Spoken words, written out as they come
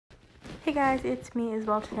Hey guys, it's me as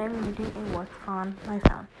well. Today I'm going to be doing a what's on my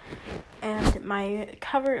phone. And my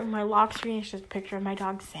cover, my lock screen is just a picture of my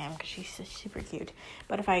dog Sam because she's just super cute.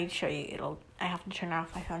 But if I show you, I have to turn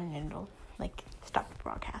off my phone and it'll stop the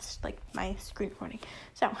broadcast, my screen recording.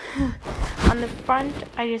 So on the front,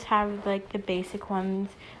 I just have the basic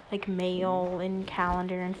ones, like mail and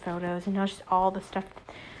calendar and photos and just all the stuff,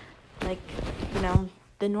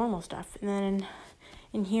 the normal stuff. And then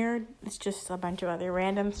in here, it's just a bunch of other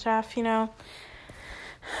random stuff, And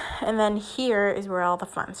then here is where all the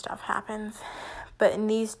fun stuff happens. But in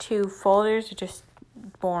these two folders are just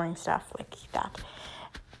boring stuff like that.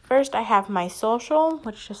 First, I have my social,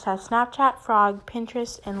 which just has Snapchat, Frog,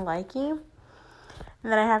 Pinterest, and Likee.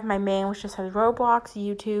 And then I have my main, which just has Roblox,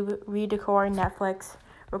 YouTube, Redecor, Netflix,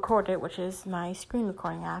 Record It, which is my screen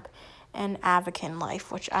recording app, and Avakin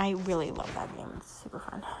Life, which I really love that game. It's super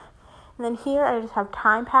fun. And then here I just have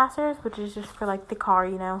time passers, which is just for the car,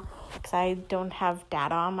 because I don't have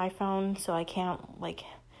data on my phone, so I can't watch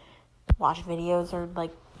videos or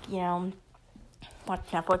watch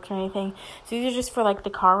Netflix or anything. So these are just for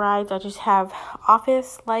the car rides. I just have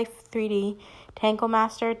Office, Life 3D, Tangle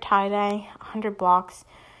Master, Tie-Dye, 100 Blocks,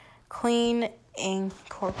 Clean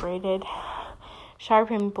Incorporated,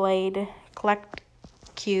 Sharpen Blade, Collect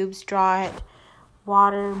Cubes, Draw It,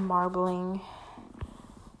 Water, Marbling,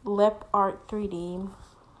 Lip Art 3D,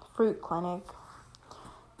 Fruit Clinic,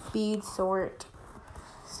 Bead Sort,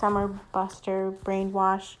 Summer Buster,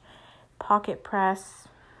 Brainwash, Pocket Press,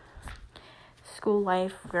 School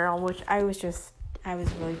Life Girl, which I was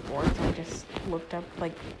really bored, so I just looked up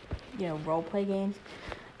role play games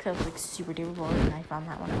because I was super duper bored, and I found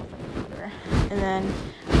that one out whatever. And then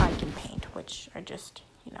I can paint, which are just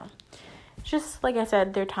like I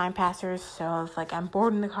said, they're time passers. So if I'm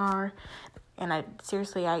bored in the car, and I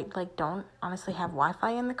don't honestly have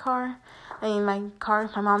Wi-Fi in the car. I mean, my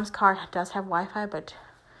mom's car does have Wi-Fi, but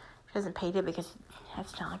she hasn't paid it because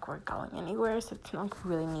it's not like we're going anywhere, so it's not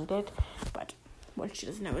really needed. But what she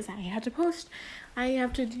doesn't know is that I have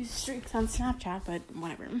to do streaks on Snapchat, but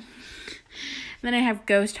whatever. And then I have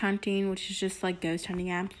ghost hunting, which is just ghost hunting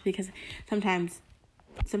apps, because sometimes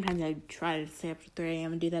I try to stay up to 3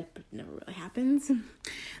 a.m. and do that, but it never really happens.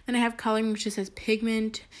 Then I have coloring, which just says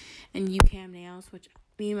pigment, and UCAM nails, which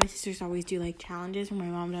me and my sisters always do challenges where my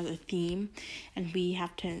mom does a theme, and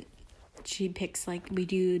she picks we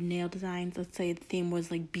do nail designs. Let's say the theme was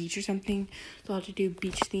beach or something, so I'll have to do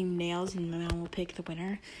beach themed nails, and my mom will pick the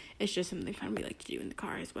winner. It's just something fun we like to do in the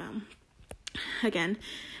car as well. Again,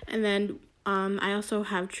 and then I also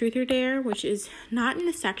have Truth or Dare, which is not in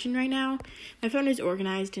a section right now. My phone is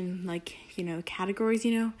organized in categories,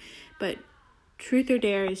 but Truth or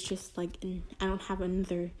Dare is just I don't have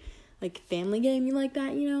another family game like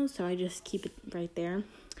that, so I just keep it right there.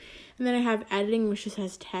 And then I have editing, which just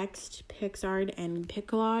has text, PixArt, and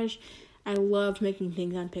Picolage. I love making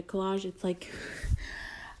things on Picolage. It's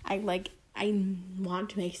I want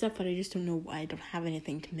to make stuff, but I just don't know why I don't have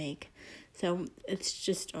anything to make. So it's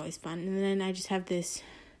just always fun. And then I just have this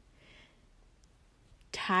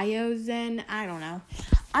Tyozen. I don't know.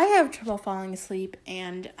 I have trouble falling asleep,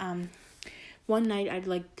 and one night I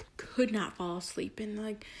could not fall asleep,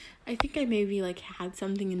 and I think I maybe had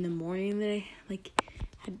something in the morning that I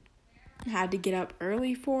had to get up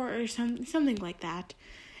early for, or something like that.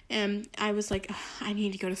 And I was I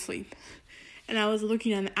need to go to sleep. And I was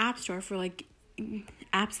looking on the App Store for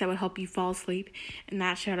apps that would help you fall asleep, and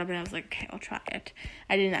that showed up, and I was okay, I'll try it.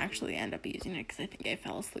 I didn't actually end up using it because I think I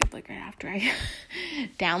fell asleep right after I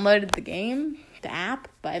downloaded the app,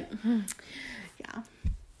 but yeah.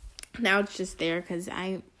 Now it's just there because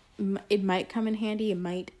it might come in handy, it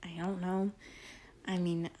might, I don't know. I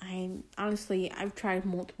mean, I've tried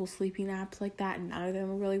multiple sleeping apps like that, and none of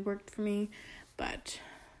them really worked for me, but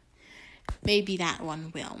maybe that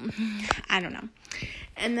one will. I don't know.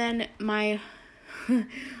 And then my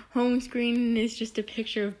home screen is just a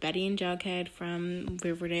picture of Betty and Jughead from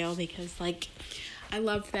Riverdale, because I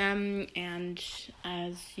love them, and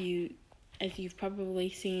as you've probably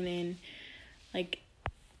seen in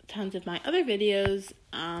tons of my other videos,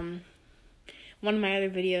 one of my other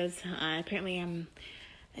videos, apparently as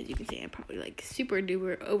you can see, I'm probably super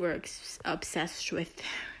duper over obsessed with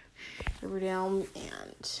Riverdale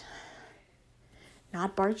and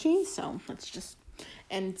not Barchi, so let's just,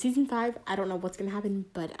 and season 5, I don't know what's gonna happen,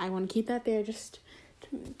 but I want to keep that there just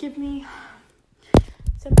to give me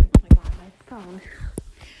some, oh my god, my phone,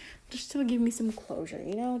 just to give me some closure,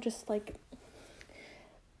 I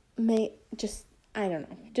don't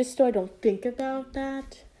know, just so I don't think about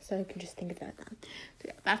that, so I can just think about that. So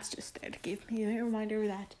yeah, that's just there to give me a reminder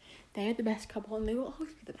that they are the best couple, and they will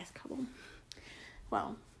always be the best couple.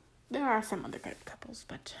 Well, There are some other good couples,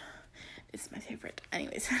 but this is my favorite.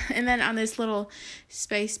 Anyways, and then on this little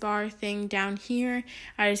space bar thing down here,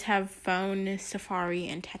 I just have phone, Safari,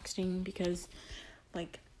 and texting because,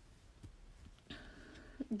 like,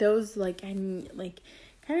 those, like, I like,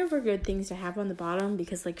 kind of are good things to have on the bottom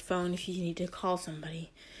because, like, phone, if you need to call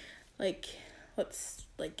somebody, like, let's,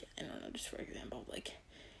 like, I don't know, just for example, like,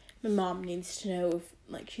 my mom needs to know if,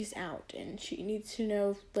 like, she's out, and she needs to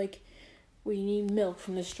know if, like, we need milk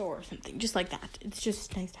from the store or something, just like that. It's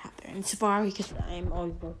just nice to have there. And Safari, because I'm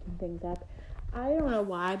always looking things up. I don't know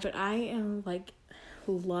why, but I am, like,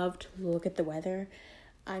 love to look at the weather.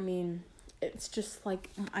 I mean, it's just, like,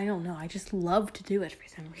 I don't know. I just love to do it for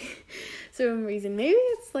some reason. Maybe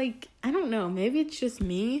it's, like, I don't know. Maybe it's just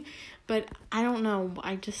me, but I don't know.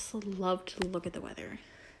 I just love to look at the weather.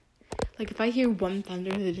 Like, if I hear one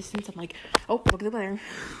thunder in the distance, I'm like, oh, look at the weather.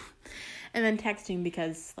 And then texting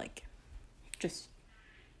because, like, just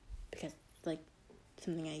because, like,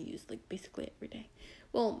 something I use, like, basically every day.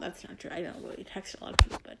 Well, that's not true. I don't really text a lot of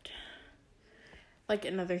people, but, like,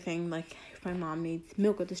 another thing, like, if my mom needs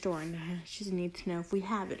milk at the store and she needs to know if we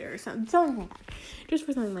have it or something like that. Just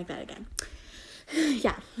for something like that again.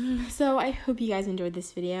 Yeah. So, I hope you guys enjoyed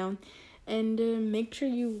this video. And make sure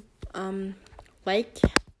you, like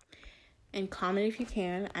and comment if you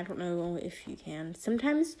can. I don't know if you can.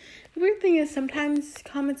 Sometimes, the weird thing is sometimes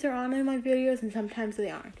comments are on in my videos and sometimes they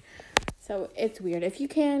aren't. So, it's weird. If you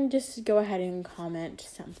can, just go ahead and comment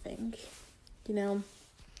something. You know?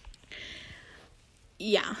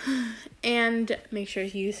 Yeah. And make sure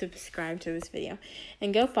you subscribe to this video.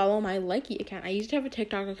 And go follow my Likee account. I used to have a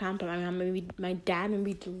TikTok account, but my dad made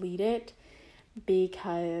me delete it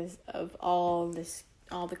because of all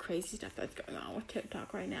the crazy stuff that's going on with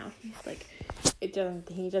TikTok right now. He's like, he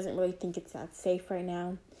doesn't really think it's that safe right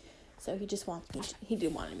now. So he just wanted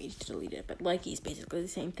me to delete it. But Likee's basically the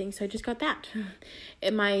same thing, so I just got that.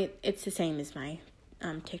 It's the same as my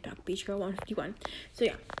TikTok, Beach Girl 151. So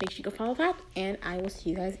yeah, make sure you go follow that, and I will see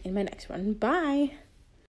you guys in my next one. Bye!